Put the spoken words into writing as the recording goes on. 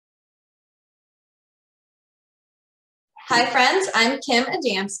Hi, friends. I'm Kim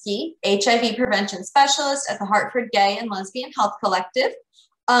Adamski, HIV Prevention Specialist at the Hartford Gay and Lesbian Health Collective.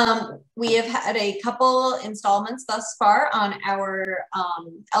 We have had a couple installments thus far on our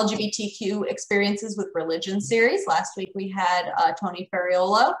LGBTQ Experiences with Religion series. Last week we had Tony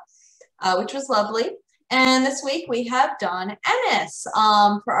Ferriolo, which was lovely. And this week we have Dawn Ennis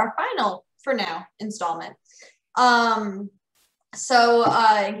for our final, for now, installment. In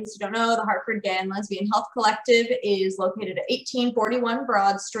case you don't know, the Hartford Gay and Lesbian Health Collective is located at 1841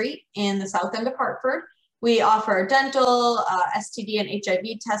 Broad Street in the south end of Hartford. We offer dental, STD and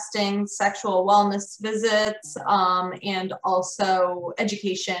HIV testing, sexual wellness visits, and also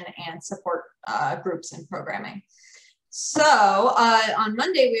education and support groups and programming. So on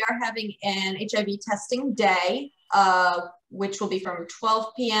Monday, we are having an HIV testing day, which will be from 12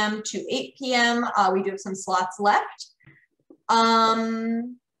 p.m. to 8 p.m. We do have some slots left.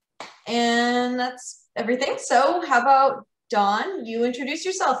 And that's everything. So how about Dawn, you introduce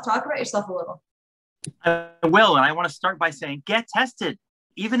yourself, talk about yourself a little. I will, and I want to start by saying, get tested.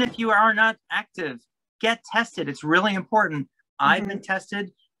 Even if you are not active, get tested. It's really important. I've been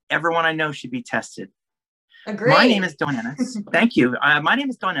tested. Everyone I know should be tested. Agreed. My name is Dawn Ennis. Thank you. My name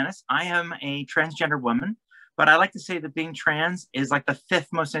is Dawn Ennis. I am a transgender woman, but I like to say that being trans is like the fifth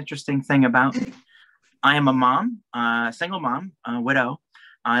most interesting thing about me. I am a mom, single mom, widow.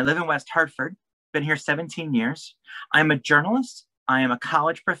 I live in West Hartford, been here 17 years. I'm a journalist. I am a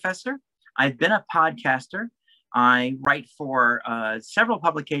college professor. I've been a podcaster. I write for several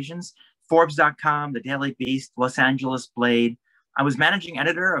publications, Forbes.com, The Daily Beast, Los Angeles Blade. I was managing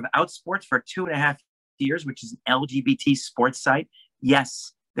editor of Outsports for 2.5 years, which is an LGBT sports site.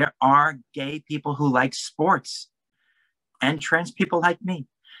 Yes, there are gay people who like sports, and trans people like me,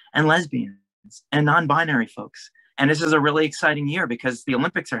 and lesbians, and non-binary folks. And this is a really exciting year because the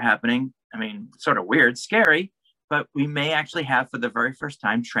Olympics are happening. I mean, sort of weird, scary, but we may actually have for the very first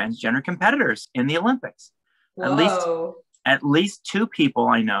time transgender competitors in the Olympics. Whoa. At least two people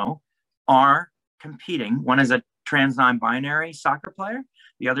I know are competing. One is a trans non-binary soccer player.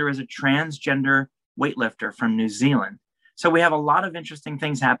 The other is a transgender weightlifter from New Zealand. So we have a lot of interesting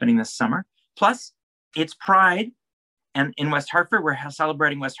things happening this summer. Plus, it's Pride. And in West Hartford, we're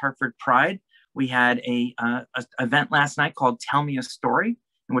celebrating West Hartford Pride. We had a event last night called Tell Me a Story,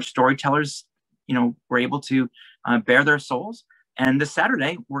 in which storytellers, were able to bare their souls. And this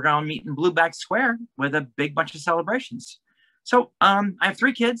Saturday, we're going to meet in Blueback Square with a big bunch of celebrations. So I have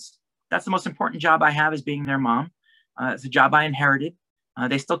 3 kids. That's the most important job I have, is being their mom. It's a job I inherited.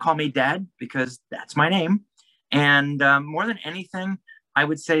 They still call me Dad because that's my name. And more than anything, I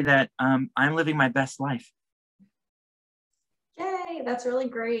would say that I'm living my best life. Yay, that's really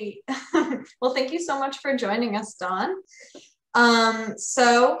great. Well, thank you so much for joining us, Dawn.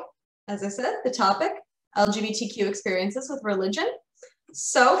 So, as I said, the topic, LGBTQ experiences with religion.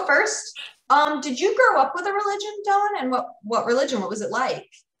 So first, did you grow up with a religion, Dawn? And what religion? What was it like?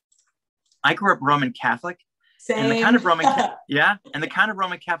 I grew up Roman Catholic. Same. And the kind of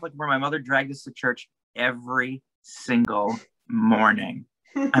Roman Catholic where my mother dragged us to church every single morning.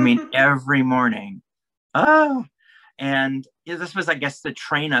 I mean, every morning. Oh. And this was, I guess, to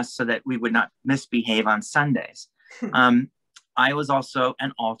train us so that we would not misbehave on Sundays. I was also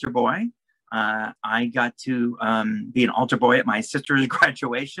an altar boy. I got to be an altar boy at my sister's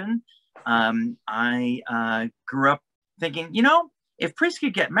graduation. I grew up thinking, if priests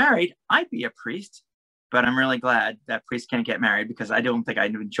could get married, I'd be a priest. But I'm really glad that priests can't get married because I don't think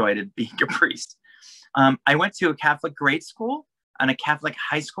I'd enjoyed it being a priest. I went to a Catholic grade school and a Catholic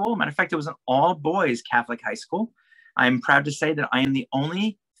high school. Matter of fact, it was an all-boys Catholic high school. I'm proud to say that I am the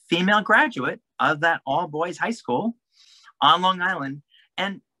only female graduate of that all-boys high school on Long Island.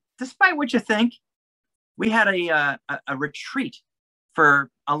 And despite what you think, we had a retreat for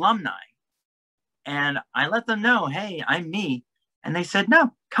alumni. And I let them know, hey, I'm me. And they said,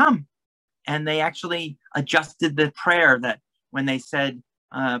 no, come. And they actually adjusted the prayer that when they said,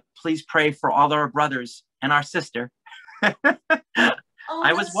 please pray for all our brothers and our sister. Oh,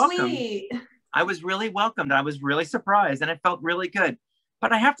 I was welcomed. Sweet. I was really welcomed. I was really surprised and it felt really good.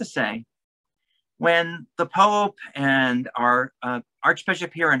 But I have to say, when the Pope and our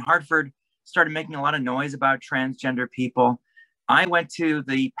Archbishop here in Hartford started making a lot of noise about transgender people, I went to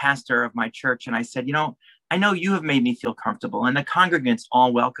the pastor of my church and I said, I know you have made me feel comfortable and the congregants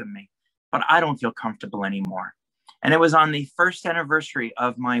all welcome me, but I don't feel comfortable anymore. And it was on the first anniversary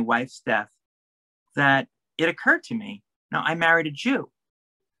of my wife's death that it occurred to me, now I married a Jew.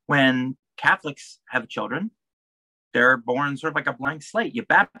 When Catholics have children, they're born sort of like a blank slate. You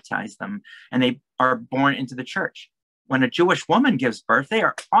baptize them and they are born into the church. When a Jewish woman gives birth, they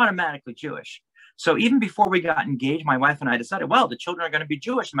are automatically Jewish. So even before we got engaged, my wife and I decided, well, the children are going to be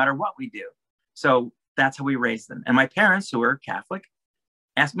Jewish no matter what we do. So that's how we raised them. And my parents, who were Catholic,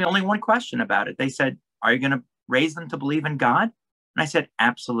 asked me only one question about it. They said, are you going to raise them to believe in God? And I said,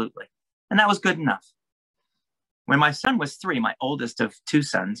 absolutely. And that was good enough. When my son was 3, my oldest of 2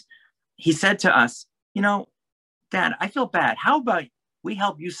 sons, he said to us, you know, Dad, I feel bad. How about we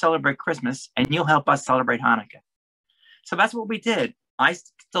help you celebrate Christmas and you'll help us celebrate Hanukkah? So that's what we did. I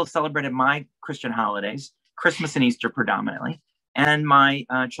still celebrated my Christian holidays, Christmas and Easter predominantly. And my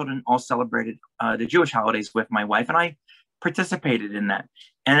children all celebrated the Jewish holidays with my wife, and I participated in that.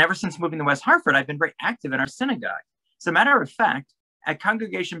 And ever since moving to West Hartford, I've been very active in our synagogue. As a matter of fact, at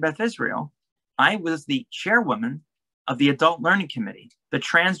Congregation Beth Israel, I was the chairwoman of the Adult Learning Committee. The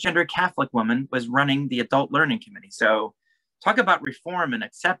transgender Catholic woman was running the Adult Learning Committee. So talk about reform and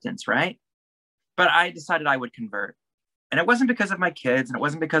acceptance, right? But I decided I would convert. And it wasn't because of my kids, and it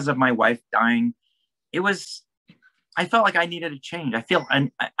wasn't because of my wife dying. It was, I felt like I needed a change.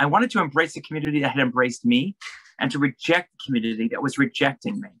 I wanted to embrace the community that had embraced me and to reject the community that was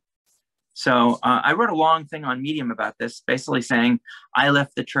rejecting me. So I wrote a long thing on Medium about this, basically saying I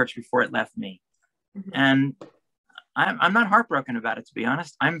left the church before it left me. Mm-hmm. And I'm not heartbroken about it, to be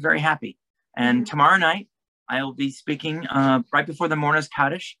honest. I'm very happy. And tomorrow night, I will be speaking right before the Mourner's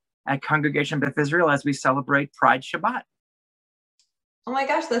Kaddish at Congregation Beth Israel as we celebrate Pride Shabbat. Oh my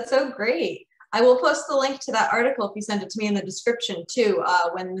gosh, that's so great. I will post the link to that article if you send it to me in the description too,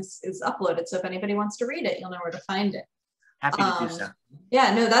 when this is uploaded. So if anybody wants to read it, you'll know where to find it. Happy to do so.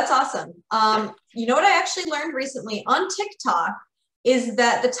 Yeah, no, that's awesome. You know what I actually learned recently on TikTok is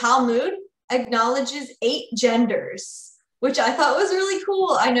that the Talmud acknowledges 8 genders, which I thought was really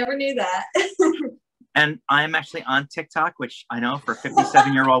cool. I never knew that. And I'm actually on TikTok, which I know for a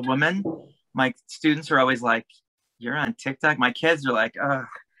 57-year-old woman, my students are always like, you're on TikTok? My kids are like, ugh.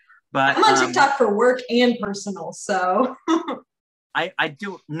 But I'm on TikTok for work and personal, so. I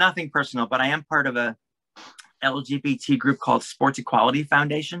do nothing personal, but I am part of a LGBT group called Sports Equality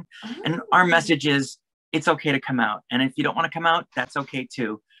Foundation. And our message is, it's okay to come out. And if you don't want to come out, that's okay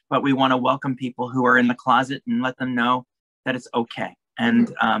too. But we want to welcome people who are in the closet and let them know that it's okay.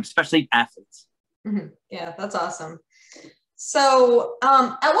 And especially athletes. Yeah, that's awesome. So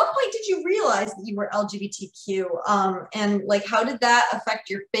at what point did you realize that you were LGBTQ? And like, how did that affect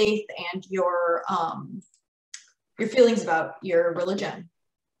your faith and your feelings about your religion?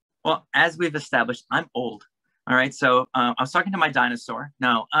 Well, as we've established, I'm old. All right. So I was talking to my dinosaur.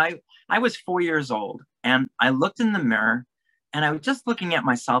 No, I was 4 years old, and I looked in the mirror and I was just looking at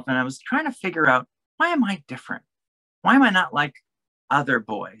myself, and I was trying to figure out, why am I different? Why am I not like other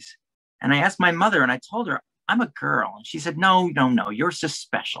boys? And I asked my mother, and I told her, I'm a girl. And she said, no, you're just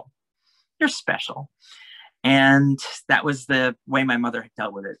special. You're special. And that was the way my mother had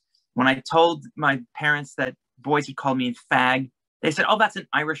dealt with it. When I told my parents that boys had called me fag, they said, oh, that's an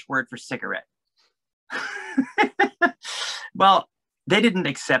Irish word for cigarette. Well, they didn't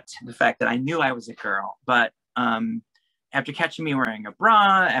accept the fact that I knew I was a girl. But after catching me wearing a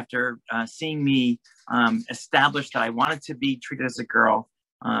bra, after seeing me establish that I wanted to be treated as a girl,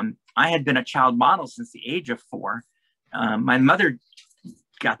 I had been a child model since the age of 4. My mother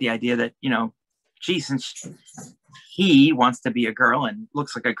got the idea that, gee, since he wants to be a girl and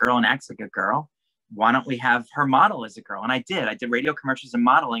looks like a girl and acts like a girl, why don't we have her model as a girl? And I did. I did radio commercials and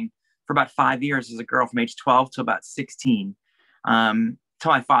modeling for about 5 years as a girl, from age 12 to about 16, till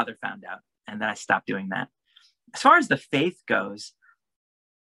my father found out. And then I stopped doing that. As far as the faith goes,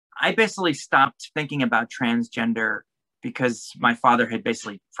 I basically stopped thinking about transgender because my father had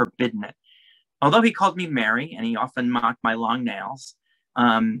basically forbidden it. Although he called me Mary and he often mocked my long nails,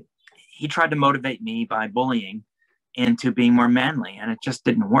 he tried to motivate me by bullying into being more manly, and it just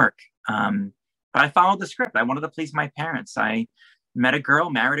didn't work. But I followed the script. I wanted to please my parents. I met a girl,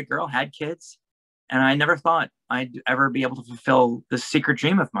 married a girl, had kids, and I never thought I'd ever be able to fulfill this secret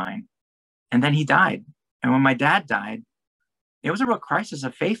dream of mine. And then he died. And when my dad died, it was a real crisis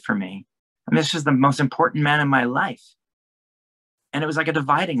of faith for me. I mean, this was the most important man in my life. And it was like a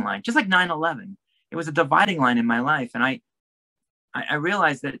dividing line, just like 9/11. It was a dividing line in my life. And I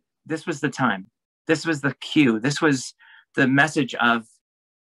realized that this was the time. This was the cue. This was the message of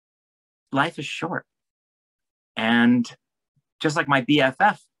life is short. And just like my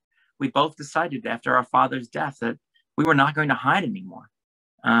BFF, we both decided after our father's death that we were not going to hide anymore.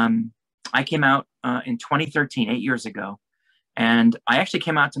 I came out in 2013, 8 years ago. And I actually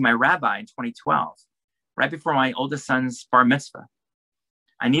came out to my rabbi in 2012, right before my oldest son's bar mitzvah.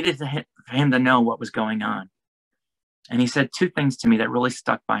 I needed for him to know what was going on. And he said 2 things to me that really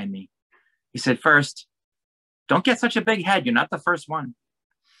stuck by me. He said, first, don't get such a big head. You're not the first one.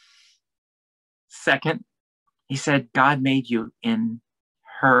 Second, he said, God made you in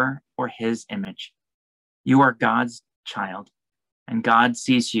her or his image. You are God's child, and God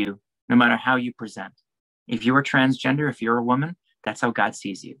sees you no matter how you present. If you are transgender, if you're a woman, that's how God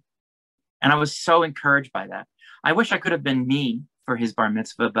sees you. And I was so encouraged by that. I wish I could have been me for his bar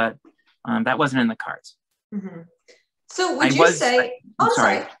mitzvah, but that wasn't in the cards. Mm-hmm. So would you say, I'm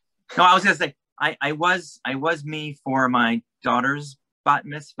sorry. No, I was going to say, I was me for my daughter's bat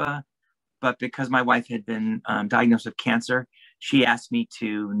mitzvah, but because my wife had been diagnosed with cancer, she asked me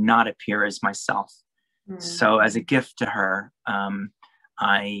to not appear as myself. Mm-hmm. So as a gift to her,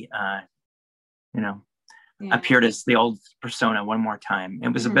 I appeared as the old persona one more time. It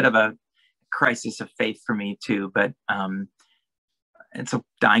was a bit of a crisis of faith for me too, but it's a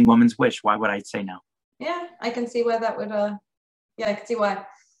dying woman's wish. Why would I say no? Yeah, I can see why that would, I can see why.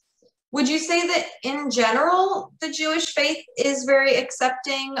 Would you say that in general, the Jewish faith is very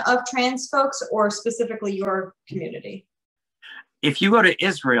accepting of trans folks, or specifically your community? If you go to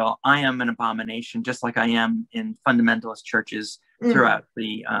Israel, I am an abomination, just like I am in fundamentalist churches throughout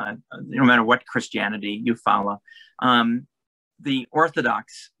the, no matter what Christianity you follow. The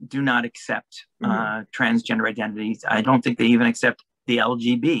Orthodox do not accept transgender identities. I don't think they even accept the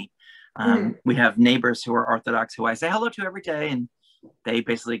LGB. We have neighbors who are Orthodox who I say hello to every day, and they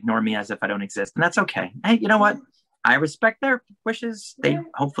basically ignore me as if I don't exist. And that's okay. Hey, you know what? I respect their wishes. They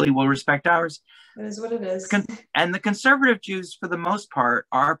hopefully will respect ours. It is what it is. And the conservative Jews, for the most part,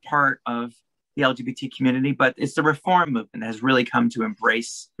 are part of the LGBT community, but it's the reform movement that has really come to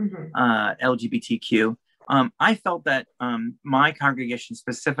embrace LGBTQ. I felt that my congregation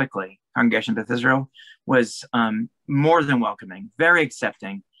specifically, Congregation Beth Israel, was more than welcoming, very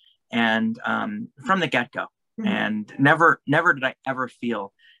accepting, and from the get-go. And never did I ever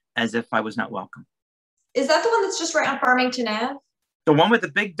feel as if I was not welcome. Is that the one that's just right on Farmington Ave? The one with the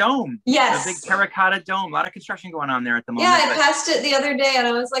big dome. Yes. The big terracotta dome. A lot of construction going on there at the moment. Yeah, I passed it the other day and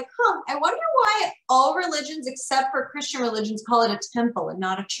I was like, I wonder why all religions except for Christian religions call it a temple and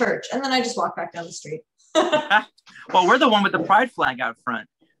not a church. And then I just walked back down the street. Well, we're the one with the pride flag out front.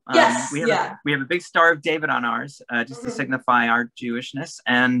 Yes. We have a big Star of David on ours, just to signify our Jewishness.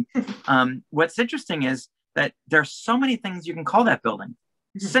 And what's interesting is that there's so many things you can call that building: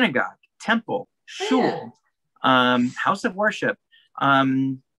 synagogue, temple, shul, house of worship.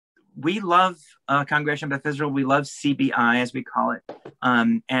 We love Congregation Beth Israel. We love CBI, as we call it.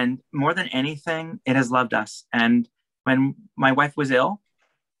 And more than anything, it has loved us. And when my wife was ill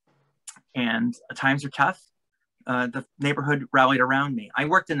and times are tough, the neighborhood rallied around me. I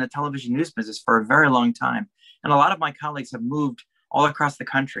worked in the television news business for a very long time. And a lot of my colleagues have moved all across the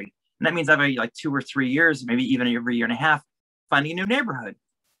country. And that means I've had like 2 or 3 years, maybe even every year and a half, finding a new neighborhood.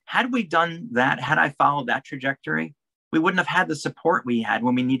 Had we done that, had I followed that trajectory, we wouldn't have had the support we had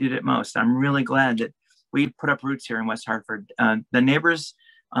when we needed it most. I'm really glad that we put up roots here in West Hartford. The neighbors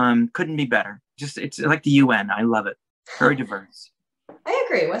couldn't be better. It's like the UN. I love it. Very diverse. I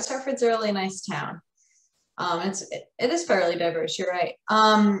agree. West Hartford's a really nice town. It is fairly diverse. You're right.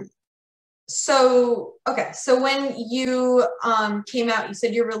 So when you came out, you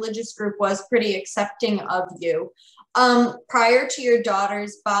said your religious group was pretty accepting of you. Prior to your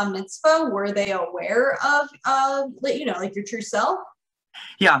daughter's bar mitzvah, were they aware of like your true self?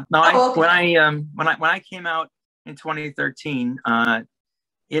 Yeah. No. When I came out in 2013,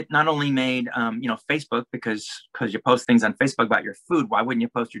 it not only made Facebook, because you post things on Facebook about your food. Why wouldn't you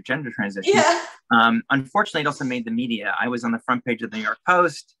post your gender transition? Yeah. Unfortunately, it also made the media. I was on the front page of the New York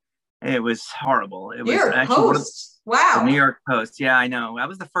Post. It was horrible. It was actually the New York Post. Yeah, I know. I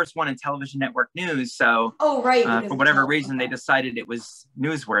was the first one in television network news. So for whatever reason, they decided it was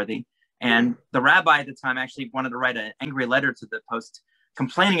newsworthy. And the rabbi at the time actually wanted to write an angry letter to the Post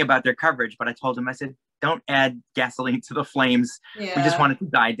complaining about their coverage. But I told him, I said, don't add gasoline to the flames. Yeah. We just want it to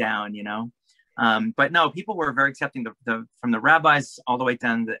die down, But no, people were very accepting from the rabbis all the way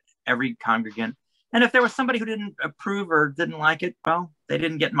down to every congregant. And if there was somebody who didn't approve or didn't like it, well, they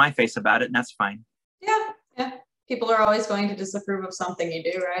didn't get in my face about it, and that's fine. Yeah. People are always going to disapprove of something you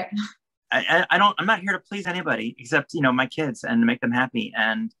do, right? I'm not here to please anybody except, my kids, and to make them happy.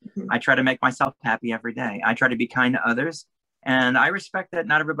 And I try to make myself happy every day. I try to be kind to others, and I respect that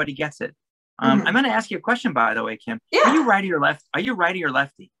not everybody gets it. I'm going to ask you a question, by the way, Kim. Yeah. Are you righty or left? Are you righty or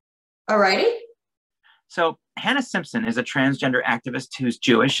lefty? A righty? So Hannah Simpson is a transgender activist who's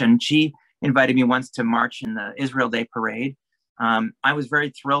Jewish, and she invited me once to march in the Israel Day parade. I was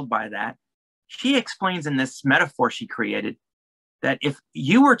very thrilled by that. She explains in this metaphor she created that if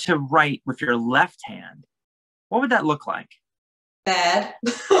you were to write with your left hand, what would that look like? Bad.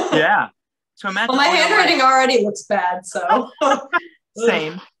 Yeah. So imagine. Well, my handwriting already looks bad, so.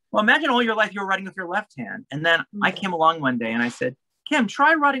 Same. Well, imagine all your life you were writing with your left hand. And then I came along one day and I said, Kim,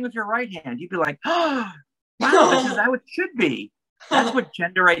 try writing with your right hand. You'd be like, oh, wow, this is how it should be. That's what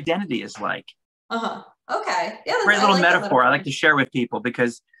gender identity is like. Okay. Yeah. Great little metaphor I like to share with people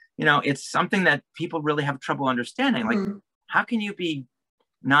because, you know, it's something that people really have trouble understanding. Like, how can you be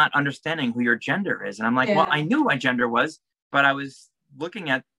not understanding who your gender is? And I'm like, well, I knew my gender was, but I was looking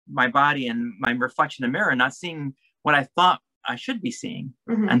at my body and my reflection in the mirror, not seeing what I thought I should be seeing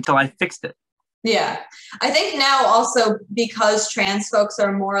until I fixed it. Yeah. I think now also because trans folks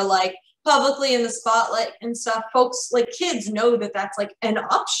are more like publicly in the spotlight and stuff, folks like kids know that that's like an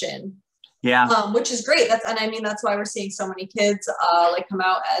option. Yeah. Which is great. And I mean, that's why we're seeing so many kids like come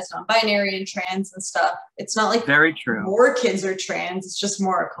out as non-binary and trans and stuff. It's not like very true. More kids are trans. It's just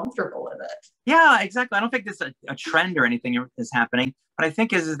more comfortable with it. Yeah, exactly. I don't think this is a trend or anything is happening. What I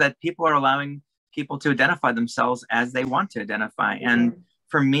think is that people are allowing people to identify themselves as they want to identify. And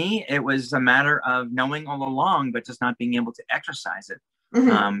for me, it was a matter of knowing all along, but just not being able to exercise it. You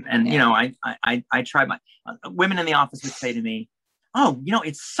know, I tried. My women in the office would say to me, oh, you know,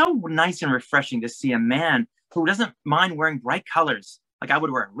 it's so nice and refreshing to see a man who doesn't mind wearing bright colors. Like I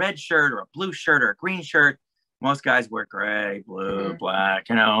would wear a red shirt or a blue shirt or a green shirt. Most guys wear gray, blue, black,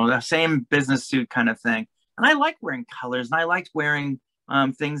 you know, the same business suit kind of thing. And I like wearing colors and I liked wearing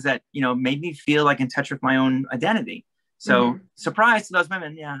things that, you know, made me feel like in touch with my own identity. So surprise to those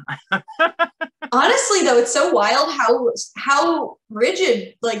women. Yeah. Honestly, though, it's so wild how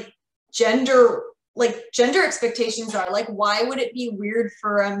rigid like gender expectations are. Like, why would it be weird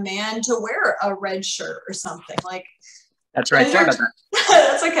for a man to wear a red shirt or something? Like, that's right. Sorry about that.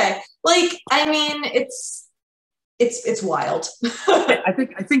 That's okay. Like, I mean, it's wild. I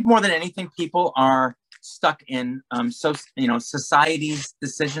think more than anything, people are stuck in society's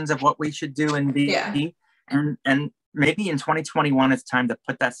decisions of what we should do and be. And maybe in 2021, it's time to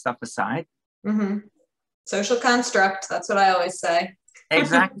put that stuff aside. Social construct. That's what I always say.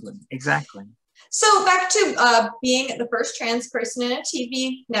 Exactly. So back to being the first trans person in a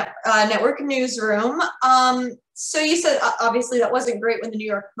TV network newsroom. So you said obviously that wasn't great when the New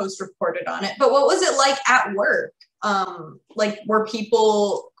York Post reported on it, but what was it like at work? Like, were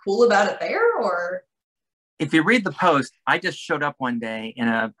people cool about it there, or? If you read the Post, I just showed up one day in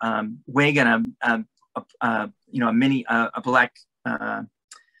a wig and a black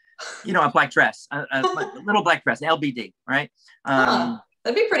a black dress, a little black dress, LBD, right?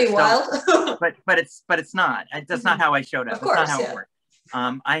 That'd be pretty wild. but it's not. That's not how I showed up. Of course, that's not how it worked.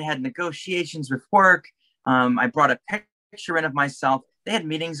 I had negotiations with work. I brought a picture in of myself. They had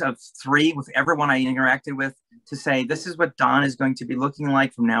meetings of 3 with everyone I interacted with to say, this is what Dawn is going to be looking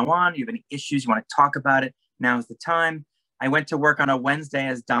like from now on. You have any issues, you want to talk about it, now is the time. I went to work on a Wednesday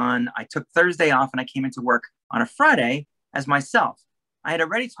as Dawn. I took Thursday off and I came into work on a Friday as myself. I had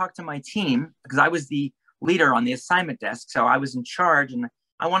already talked to my team because I was the leader on the assignment desk. So I was in charge and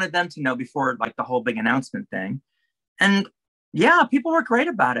I wanted them to know before like the whole big announcement thing. And yeah, people were great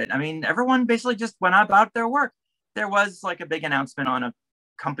about it. I mean, everyone basically just went about their work. There was like a big announcement on a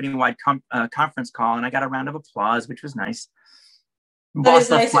company-wide conference call and I got a round of applause, which was nice. That is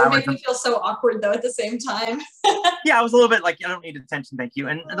nice. It made me feel so awkward though at the same time. Yeah, I was a little bit like, I don't need attention, thank you.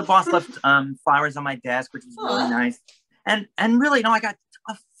 And the boss left flowers on my desk, which was really nice. And really, I got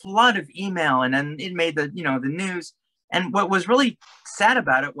a flood of email, and then it made the news. And what was really sad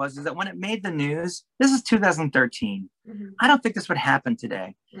about it is that when it made the news, this is 2013. I don't think this would happen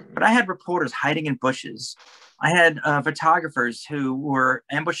today, but I had reporters hiding in bushes. I had photographers who were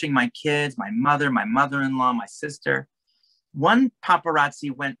ambushing my kids, my mother, my mother-in-law, my sister. One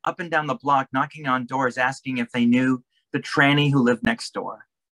paparazzi went up and down the block, knocking on doors, asking if they knew the tranny who lived next door.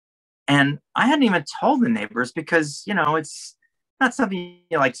 And I hadn't even told the neighbors because, it's not something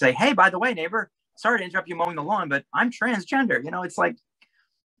you like say, hey, by the way, neighbor, sorry to interrupt you mowing the lawn, but I'm transgender. It's like,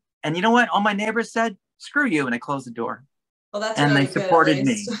 and you know what? All my neighbors said, screw you. And they closed the door. Well, that's and really they supported good,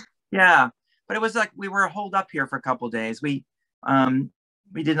 me. Yeah. But it was like, we were holed up here for a couple of days. We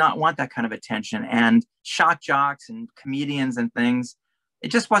did not want that kind of attention, and shock jocks and comedians and things.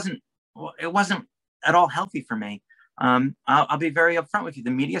 It wasn't at all healthy for me. I'll be very upfront with you.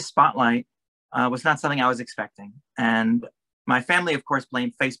 The media spotlight was not something I was expecting. And my family, of course,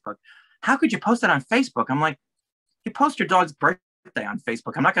 blamed Facebook. How could you post it on Facebook? I'm like, you post your dog's birthday on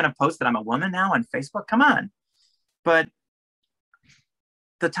Facebook. I'm not going to post that I'm a woman now on Facebook. Come on. But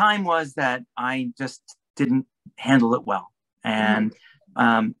the time was that I just didn't handle it well. And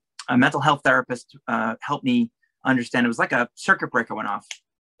a mental health therapist helped me understand. It was like a circuit breaker went off.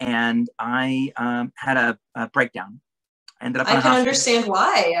 And I had a breakdown. Ended up in a hospital. Understand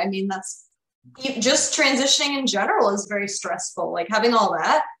why. I mean, that's just transitioning in general is very stressful. Like having all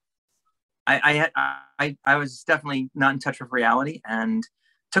that, I was definitely not in touch with reality, and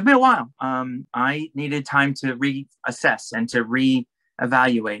took me a while. I needed time to reassess and to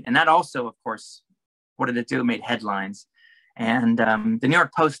reevaluate, and that also, of course, what did it do? It made headlines, and the New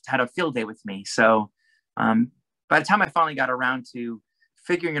York Post had a field day with me. So by the time I finally got around to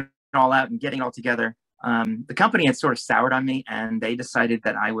figuring it all out and getting it all together, the company had sort of soured on me, and they decided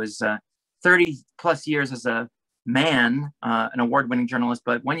that I was 30 plus years as a man, an award-winning journalist,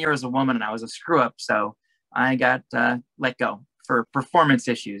 but 1 year as a woman, and I was a screw up. So I got let go for performance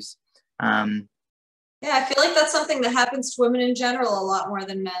issues. Yeah, I feel like that's something that happens to women in general a lot more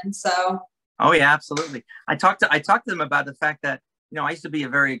than men. So. Oh yeah, absolutely. I talked to them about the fact that, I used to be a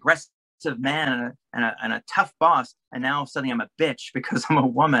very aggressive man and a tough boss, and now suddenly I'm a bitch because I'm a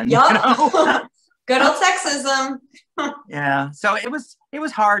woman. Yep. Good old sexism. Yeah. So it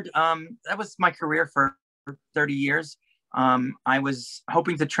was hard. That was my career for 30 years. I was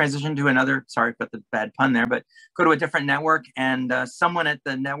hoping to transition to another, sorry about the bad pun there, but go to a different network. And someone at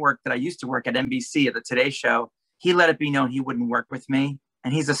the network that I used to work at, NBC, at the Today Show, he let it be known he wouldn't work with me.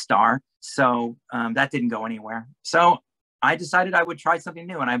 And he's a star. So that didn't go anywhere. So I decided I would try something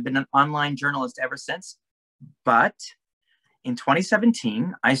new. And I've been an online journalist ever since. But in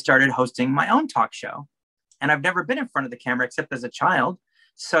 2017, I started hosting my own talk show. And I've never been in front of the camera except as a child.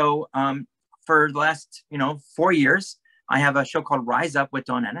 So for the last, 4 years, I have a show called Rise Up with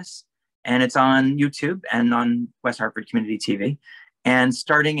Dawn Ennis, and it's on YouTube and on West Hartford Community TV. And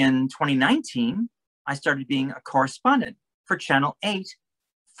starting in 2019, I started being a correspondent for Channel 8.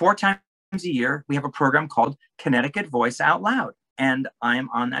 4 times a year, we have a program called Connecticut Voice Out Loud. And I'm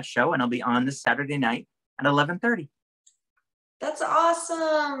on that show, and I'll be on this Saturday night at 11:30. That's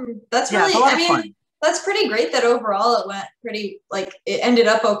awesome. That's really, fun. That's pretty great that overall it went pretty, it ended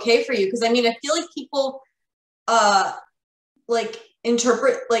up okay for you. Because, I feel like people,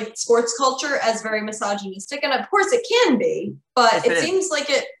 interpret, sports culture as very misogynistic. And, of course, it can be. But yes, it seems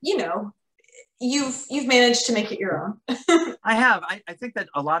like it, you've managed to make it your own. I have. I think that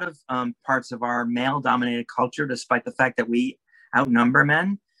a lot of parts of our male-dominated culture, despite the fact that we outnumber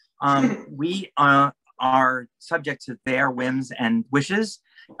men, we are subject to their whims and wishes.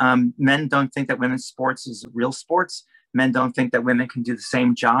 Men don't think that women's sports is real sports. Men don't think that women can do the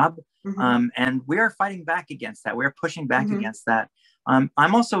same job. Mm-hmm. And we are fighting back against that. We're pushing back mm-hmm. against that. I'm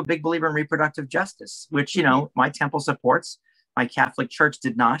also a big believer in reproductive justice, which, my temple supports. My Catholic Church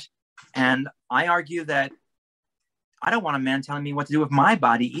did not. And I argue that I don't want a man telling me what to do with my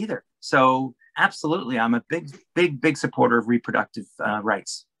body either. So absolutely, I'm a big supporter of reproductive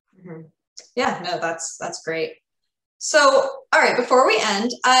rights. Mm-hmm. Yeah, no, that's great. So, all right, before we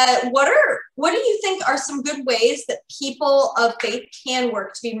end, what do you think are some good ways that people of faith can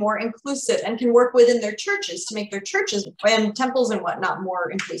work to be more inclusive and can work within their churches to make their churches and temples and whatnot more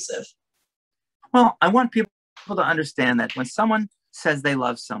inclusive? Well, I want people to understand that when someone says they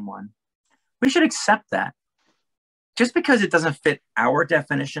love someone, we should accept that. Just because it doesn't fit our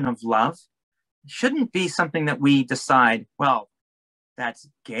definition of love, shouldn't be something that we decide, well, that's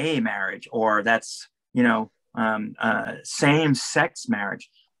gay marriage, or that's, same-sex marriage.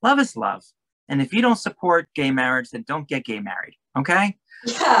 Love is love. And if you don't support gay marriage, then don't get gay married. Okay?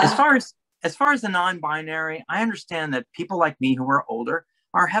 Yeah. As far as the non-binary, I understand that people like me who are older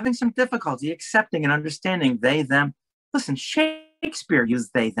are having some difficulty accepting and understanding they, them. Listen, Shakespeare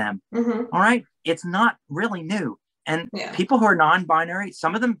used they, them. Mm-hmm. All right? It's not really new. And people who are non-binary,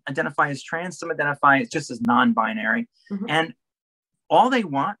 some of them identify as trans, some identify just as non-binary. Mm-hmm. And all they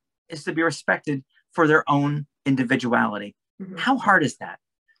want is to be respected for their own individuality. Mm-hmm. How hard is that?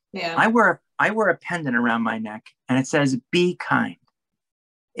 Yeah. I wear a pendant around my neck, and it says, be kind.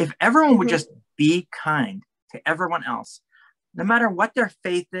 If everyone would just be kind to everyone else, no matter what their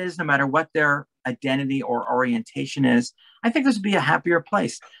faith is, no matter what their identity or orientation is, I think this would be a happier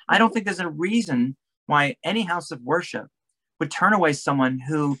place. I don't think there's a reason why any house of worship would turn away someone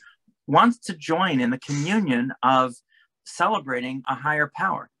who wants to join in the communion of celebrating a higher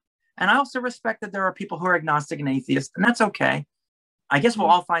power. And I also respect that there are people who are agnostic and atheist, and that's okay. I guess we'll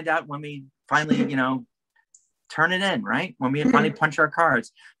all find out when we finally, turn it in, right? When we finally punch our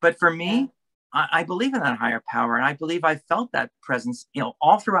cards. But for me, I believe in that higher power, and I believe I felt that presence,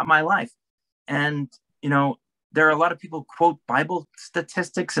 all throughout my life. And, there are a lot of people who quote Bible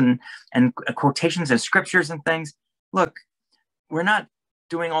statistics and quotations and scriptures and things. Look, we're not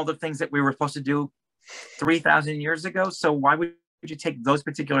doing all the things that we were supposed to do 3,000 years ago. So why would you take those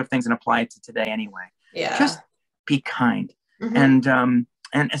particular things and apply it to today anyway? Yeah. Just be kind. Mm-hmm.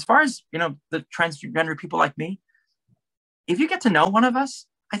 And as far as, the transgender people like me, if you get to know one of us,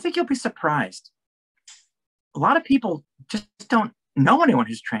 I think you'll be surprised. A lot of people just don't know anyone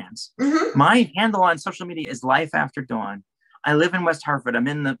who's trans. Mm-hmm. My handle on social media is Life After Dawn. I live in West Hartford. I'm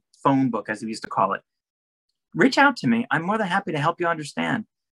in the phone book, as we used to call it. Reach out to me. I'm more than happy to help you understand.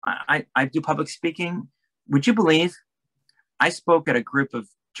 I do public speaking. Would you believe I spoke at a group of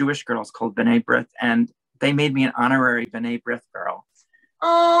Jewish girls called B'nai B'rith, and they made me an honorary B'nai B'rith girl.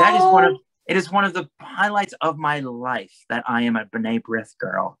 Oh. It is one of the highlights of my life that I am a B'nai B'rith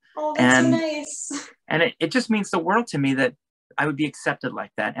girl. Oh, that's so nice. And it just means the world to me that I would be accepted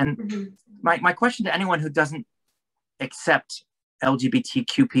like that. And mm-hmm. my question to anyone who doesn't accept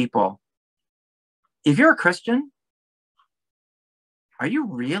LGBTQ people, if you're a Christian, are you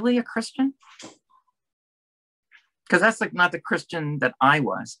really a Christian? Because that's like not the Christian that I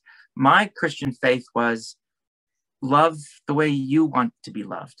was. My Christian faith was love the way you want to be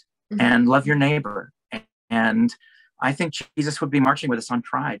loved, mm-hmm. and love your neighbor. And I think Jesus would be marching with us on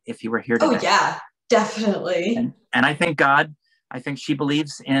Pride if he were here today. Oh yeah, definitely. And I think God, I think she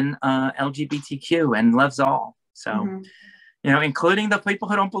believes in LGBTQ and loves all. So, mm-hmm. you know, including the people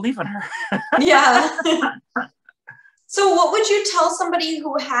who don't believe in her. Yeah. So what would you tell somebody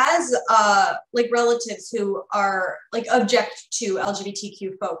who has like relatives who are like object to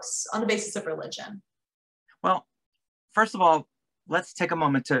LGBTQ folks on the basis of religion? Well, first of all, let's take a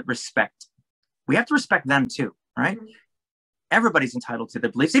moment to respect. We have to respect them too, right? Mm-hmm. Everybody's entitled to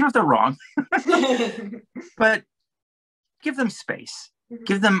their beliefs, even if they're wrong. But give them space. Mm-hmm.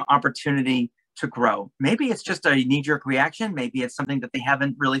 Give them opportunity to grow. Maybe it's just a knee-jerk reaction. Maybe it's something that they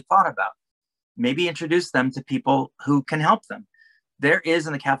haven't really thought about. Maybe introduce them to people who can help them. There is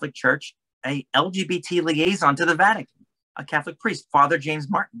in the Catholic Church a LGBT liaison to the Vatican, a Catholic priest, Father James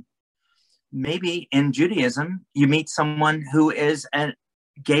Martin. Maybe in Judaism, you meet someone who is a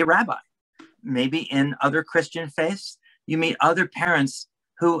gay rabbi. Maybe in other Christian faiths, you meet other parents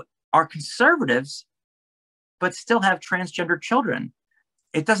who are conservatives, but still have transgender children.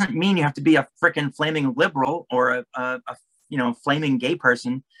 It doesn't mean you have to be a freaking flaming liberal or a flaming gay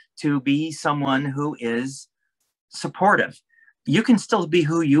person to be someone who is supportive. You can still be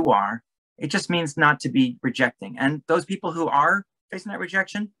who you are. It just means not to be rejecting. And those people who are facing that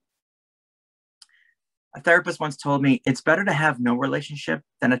rejection, a therapist once told me, it's better to have no relationship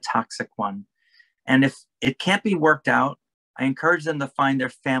than a toxic one. And if it can't be worked out, I encourage them to find their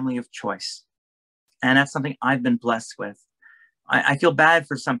family of choice. And that's something I've been blessed with. I feel bad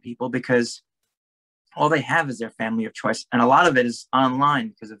for some people because all they have is their family of choice. And a lot of it is online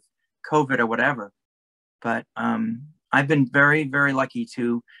because of COVID or whatever. But I've been very, very lucky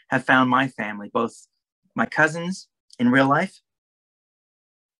to have found my family, both my cousins in real life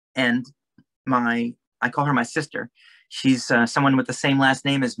and I call her my sister. She's someone with the same last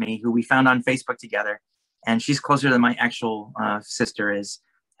name as me who we found on Facebook together. And she's closer than my actual sister is,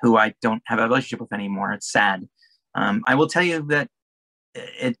 who I don't have a relationship with anymore. It's sad. I will tell you that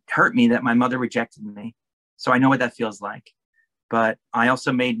it hurt me that my mother rejected me. So I know what that feels like. But I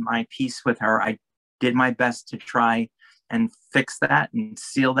also made my peace with her. I did my best to try and fix that and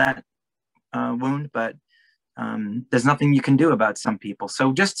seal that wound. But there's nothing you can do about some people.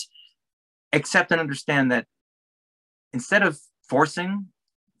 So just accept and understand that instead of forcing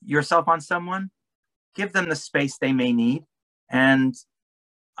yourself on someone, give them the space they may need. And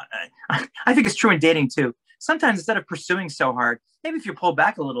I think it's true in dating too. Sometimes instead of pursuing so hard, maybe if you pull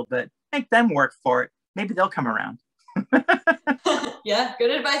back a little bit, make them work for it. Maybe they'll come around. Yeah,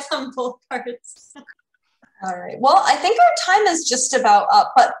 good advice on both parts. All right. Well, I think our time is just about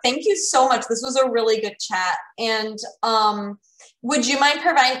up, but thank you so much. This was a really good chat. And would you mind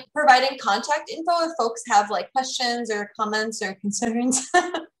providing contact info if folks have like questions or comments or concerns?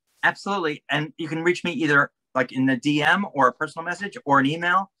 Absolutely. And you can reach me either like in the DM or a personal message or an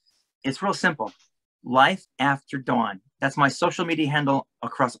email. It's real simple. Life After Dawn. That's my social media handle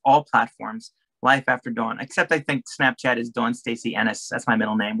across all platforms. Life After Dawn. Except I think Snapchat is Dawn Stacy Ennis. That's my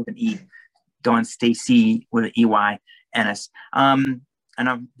middle name with an E. Dawn Stacy with an EY Ennis. And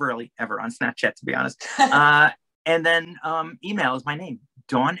I'm rarely ever on Snapchat, to be honest. And then email is my name,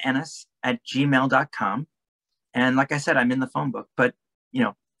 dawnennis@gmail.com. And like I said, I'm in the phone book, but you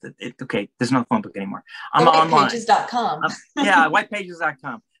know, okay, there's no phone book anymore. I'm online. Whitepages.com. Yeah,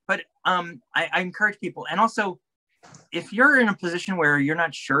 whitepages.com. But I encourage people. And also, if you're in a position where you're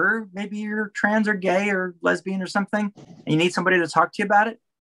not sure, maybe you're trans or gay or lesbian or something, and you need somebody to talk to you about it,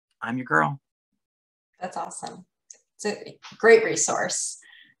 I'm your girl. That's awesome. It's a great resource.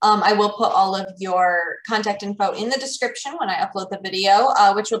 I will put all of your contact info in the description when I upload the video,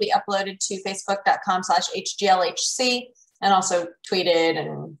 which will be uploaded to facebook.com/HGLHC and also tweeted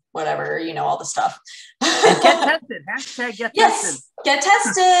and whatever, you know, all the stuff. And get tested. Hashtag get tested. Yes, get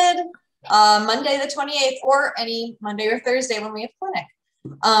tested. Monday the 28th, or any Monday or Thursday when we have clinic.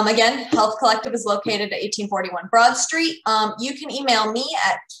 Again, Health Collective is located at 1841 Broad Street. You can email me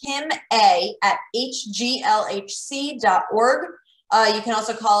at kim@hglhc.org. You can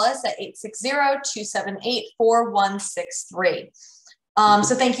also call us at 860-278-4163.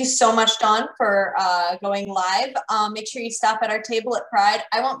 So thank you so much, Dawn, for going live. Make sure you stop at our table at Pride.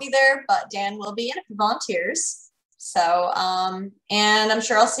 I won't be there, but Dan will be, and a few volunteers. So, and I'm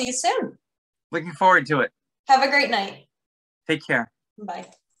sure I'll see you soon. Looking forward to it. Have a great night. Take care. Bye.